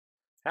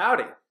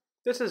Howdy,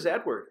 this is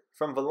Edward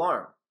from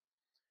Valarm.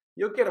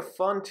 You'll get a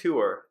fun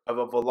tour of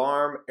a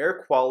Valarm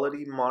air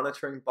quality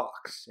monitoring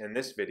box in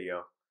this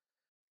video.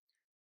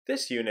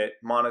 This unit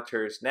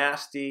monitors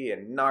nasty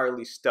and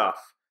gnarly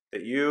stuff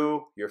that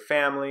you, your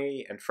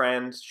family, and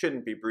friends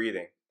shouldn't be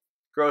breathing.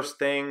 Gross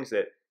things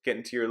that get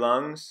into your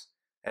lungs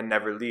and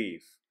never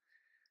leave,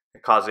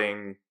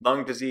 causing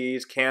lung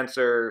disease,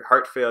 cancer,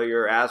 heart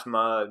failure,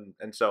 asthma,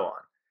 and so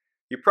on.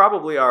 You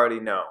probably already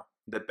know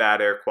that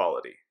bad air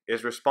quality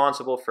is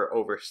responsible for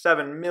over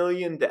 7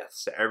 million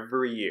deaths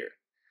every year.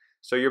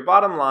 So your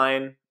bottom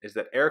line is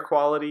that air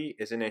quality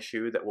is an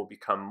issue that will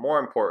become more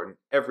important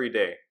every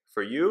day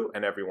for you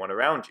and everyone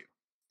around you.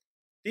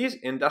 These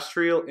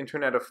industrial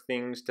Internet of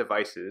Things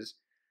devices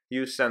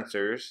use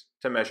sensors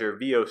to measure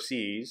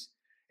VOCs,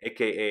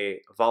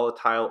 aka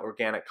Volatile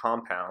Organic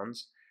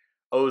Compounds,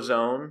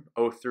 ozone,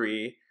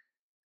 O3,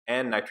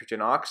 and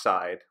nitrogen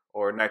oxide,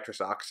 or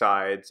nitrous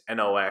oxides,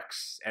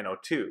 NOx,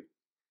 NO2.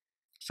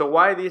 So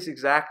why these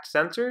exact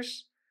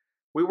sensors?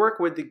 We work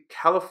with the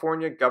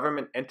California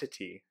government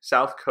entity,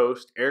 South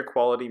Coast Air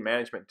Quality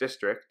Management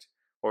District,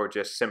 or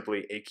just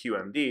simply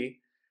AQMD,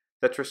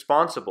 that's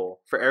responsible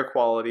for air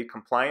quality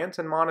compliance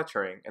and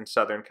monitoring in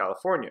Southern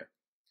California.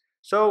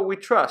 So we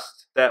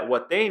trust that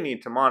what they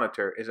need to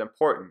monitor is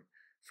important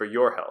for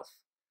your health.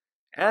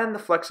 And the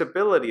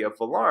flexibility of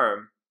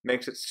Valarm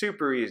makes it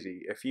super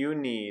easy if you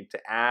need to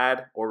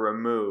add or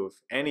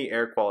remove any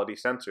air quality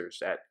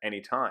sensors at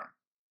any time.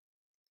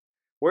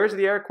 Where does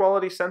the air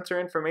quality sensor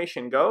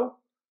information go?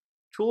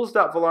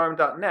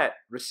 Tools.valarm.net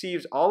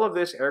receives all of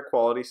this air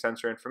quality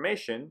sensor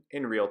information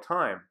in real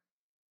time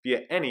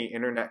via any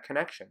internet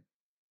connection.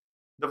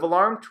 The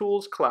Valarm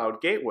Tools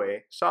Cloud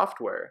Gateway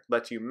software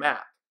lets you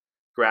map,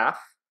 graph,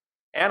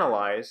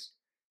 analyze,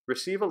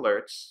 receive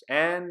alerts,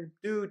 and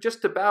do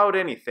just about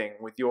anything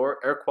with your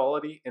air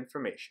quality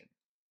information.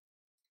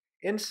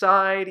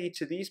 Inside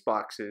each of these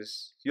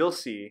boxes, you'll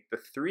see the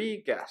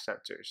 3 gas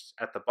sensors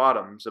at the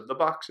bottoms of the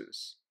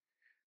boxes.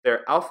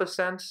 They're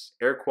AlphaSense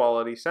air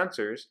quality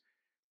sensors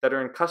that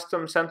are in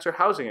custom sensor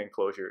housing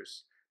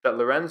enclosures that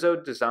Lorenzo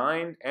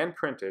designed and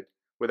printed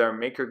with our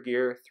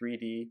MakerGear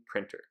 3D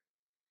printer.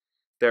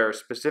 There are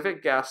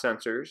specific gas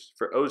sensors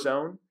for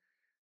ozone,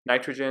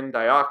 nitrogen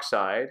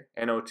dioxide,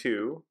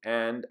 NO2,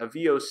 and a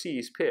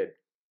VOCs PID.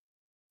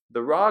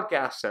 The raw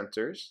gas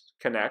sensors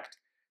connect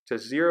to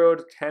 0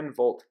 to 10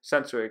 volt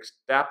sensor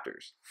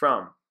adapters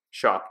from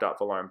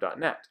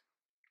shop.valarm.net.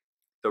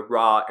 The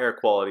raw air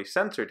quality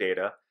sensor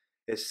data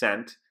is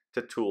sent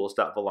to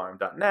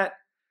tools.valarm.net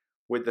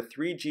with the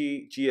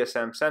 3G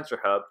GSM sensor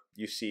hub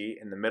you see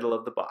in the middle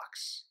of the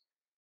box.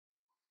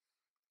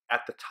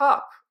 At the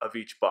top of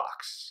each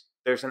box,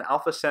 there's an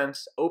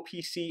AlphaSense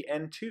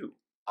OPC-N2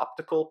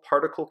 optical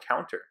particle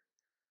counter.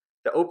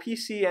 The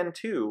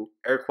OPC-N2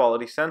 air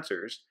quality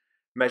sensors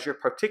measure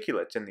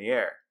particulates in the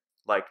air,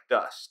 like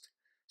dust,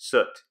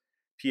 soot,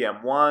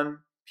 PM1,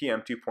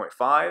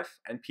 PM2.5,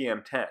 and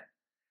PM10.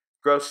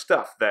 Gross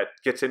stuff that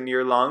gets into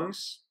your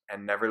lungs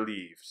and never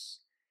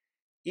leaves.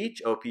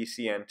 Each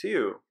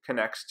OPC-N2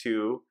 connects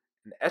to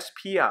an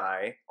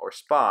SPI or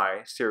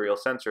SPI serial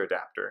sensor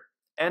adapter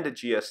and a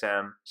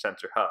GSM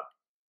sensor hub.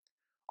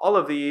 All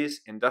of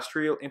these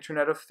industrial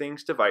Internet of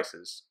Things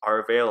devices are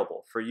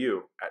available for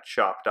you at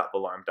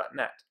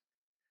shop.valarm.net.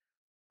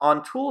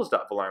 On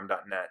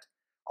tools.valarm.net,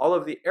 all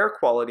of the air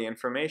quality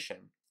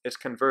information is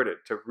converted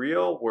to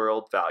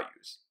real-world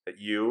values that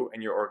you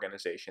and your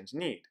organizations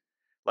need,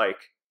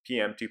 like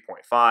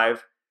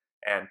PM2.5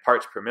 and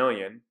parts per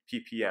million,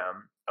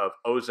 ppm, of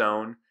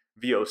ozone,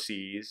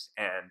 VOCs,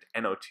 and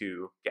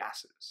NO2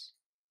 gases.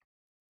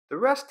 The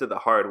rest of the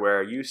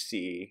hardware you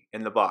see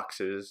in the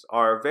boxes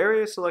are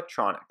various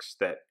electronics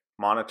that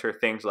monitor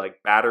things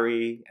like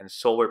battery and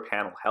solar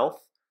panel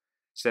health,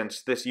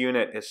 since this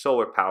unit is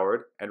solar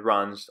powered and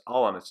runs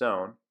all on its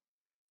own.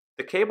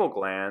 The cable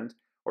gland,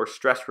 or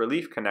stress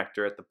relief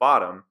connector at the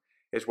bottom,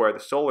 is where the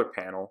solar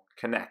panel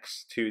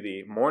connects to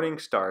the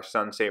Morningstar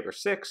SunSaver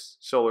 6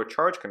 solar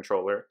charge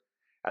controller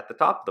at the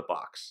top of the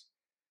box.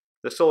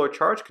 The solar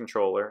charge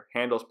controller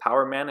handles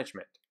power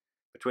management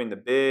between the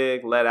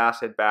big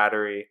lead-acid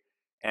battery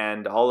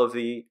and all of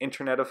the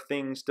Internet of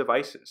Things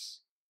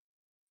devices.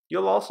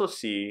 You'll also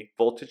see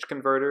voltage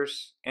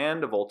converters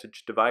and a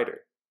voltage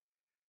divider.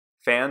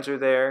 Fans are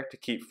there to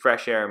keep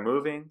fresh air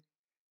moving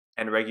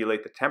and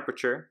regulate the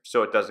temperature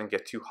so it doesn't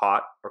get too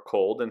hot or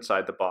cold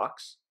inside the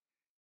box.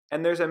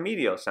 And there's a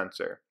medial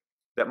sensor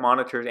that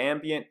monitors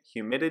ambient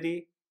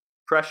humidity,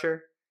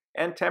 pressure,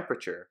 and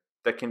temperature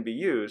that can be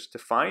used to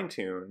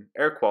fine-tune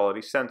air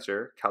quality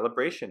sensor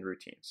calibration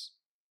routines.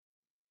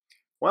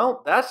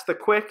 Well, that's the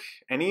quick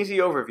and easy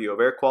overview of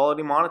air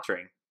quality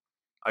monitoring.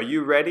 Are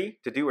you ready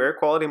to do air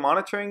quality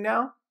monitoring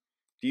now?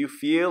 Do you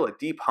feel a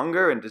deep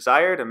hunger and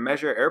desire to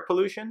measure air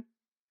pollution?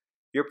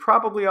 You're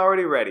probably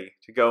already ready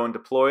to go and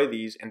deploy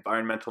these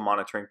environmental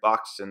monitoring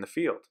boxes in the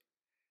field.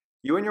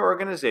 You and your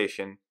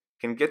organization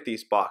can get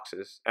these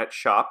boxes at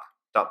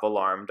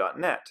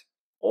shop.valarm.net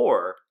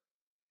or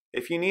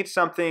If you need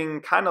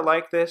something kind of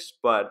like this,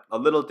 but a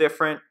little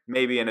different,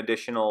 maybe an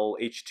additional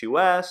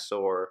H2S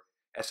or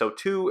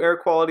SO2 air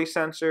quality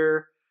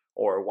sensor,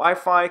 or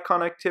Wi-Fi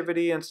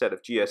connectivity instead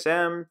of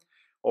GSM,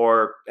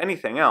 or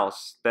anything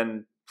else,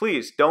 then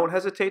please don't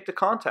hesitate to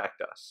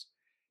contact us,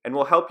 and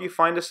we'll help you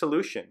find a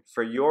solution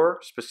for your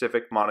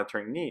specific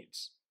monitoring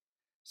needs.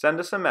 Send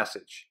us a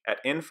message at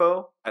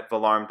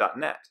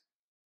info@valarm.net.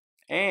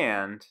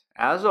 And,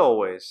 as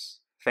always,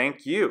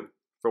 thank you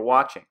for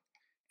watching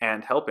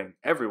and helping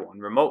everyone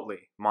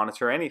remotely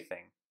monitor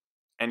anything,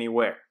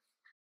 anywhere.